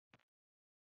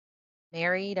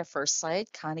Married at first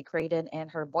sight, Connie Crayden and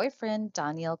her boyfriend,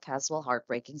 Daniel Caswell,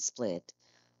 heartbreaking split.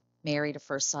 Married at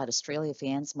first sight Australia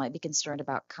fans might be concerned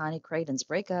about Connie Crayden's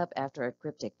breakup after a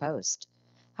cryptic post.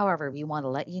 However, we want to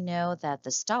let you know that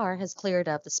the star has cleared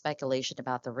up the speculation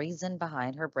about the reason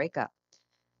behind her breakup.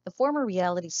 The former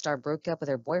reality star broke up with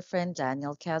her boyfriend,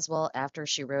 Daniel Caswell, after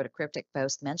she wrote a cryptic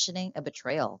post mentioning a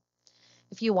betrayal.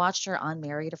 If you watched her on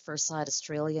Married at First Sight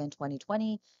Australia in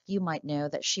 2020, you might know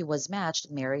that she was matched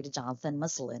and married to Jonathan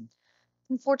Muslin.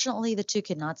 Unfortunately, the two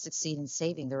could not succeed in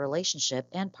saving the relationship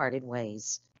and parted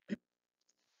ways.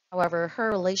 However, her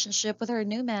relationship with her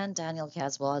new man, Daniel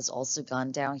Caswell, has also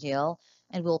gone downhill,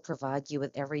 and we'll provide you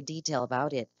with every detail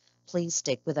about it. Please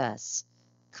stick with us.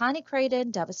 Connie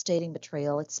Crayden, devastating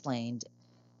betrayal explained.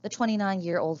 The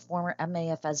 29-year-old former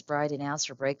MAFS bride announced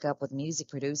her breakup with music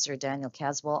producer Daniel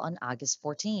Caswell on August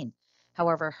 14.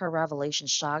 However, her revelation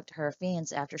shocked her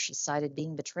fans after she cited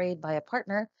being betrayed by a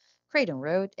partner. Crayden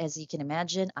wrote, "As you can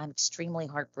imagine, I'm extremely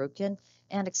heartbroken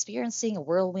and experiencing a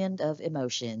whirlwind of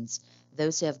emotions.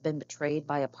 Those who have been betrayed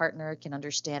by a partner can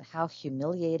understand how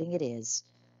humiliating it is."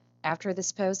 After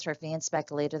this post, her fans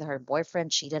speculated that her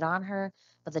boyfriend cheated on her,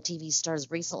 but the TV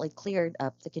stars recently cleared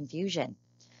up the confusion.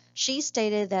 She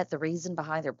stated that the reason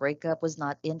behind their breakup was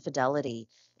not infidelity.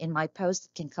 "In my post,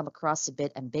 it can come across a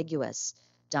bit ambiguous.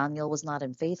 Daniel was not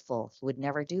unfaithful. He would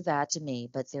never do that to me,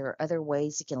 but there are other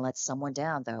ways he can let someone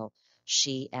down, though,"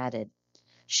 she added.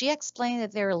 She explained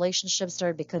that their relationship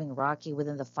started becoming rocky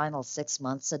within the final 6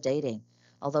 months of dating.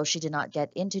 Although she did not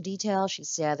get into detail, she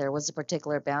said there was a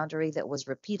particular boundary that was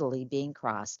repeatedly being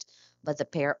crossed, but the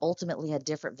pair ultimately had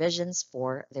different visions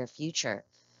for their future.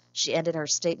 She ended her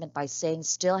statement by saying,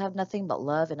 "Still have nothing but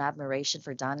love and admiration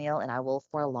for Daniel, and I will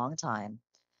for a long time."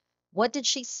 What did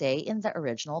she say in the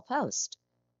original post?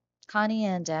 Connie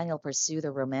and Daniel pursue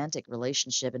their romantic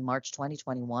relationship in March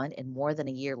 2021, and more than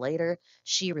a year later,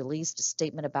 she released a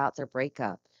statement about their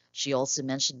breakup. She also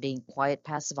mentioned being quiet,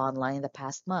 passive online in the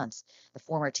past months. The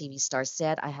former TV star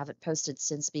said, "I haven't posted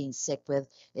since being sick with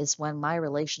is when my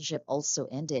relationship also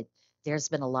ended. There's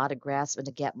been a lot of grasping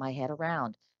to get my head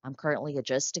around. I'm currently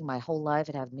adjusting my whole life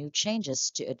and have new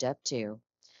changes to adapt to."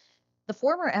 The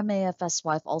former MAFS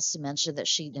wife also mentioned that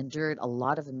she'd endured a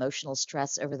lot of emotional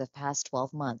stress over the past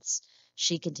 12 months.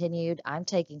 She continued, "I'm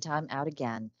taking time out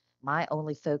again. My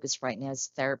only focus right now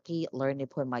is therapy, learning to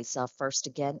put myself first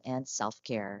again, and self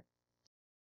care."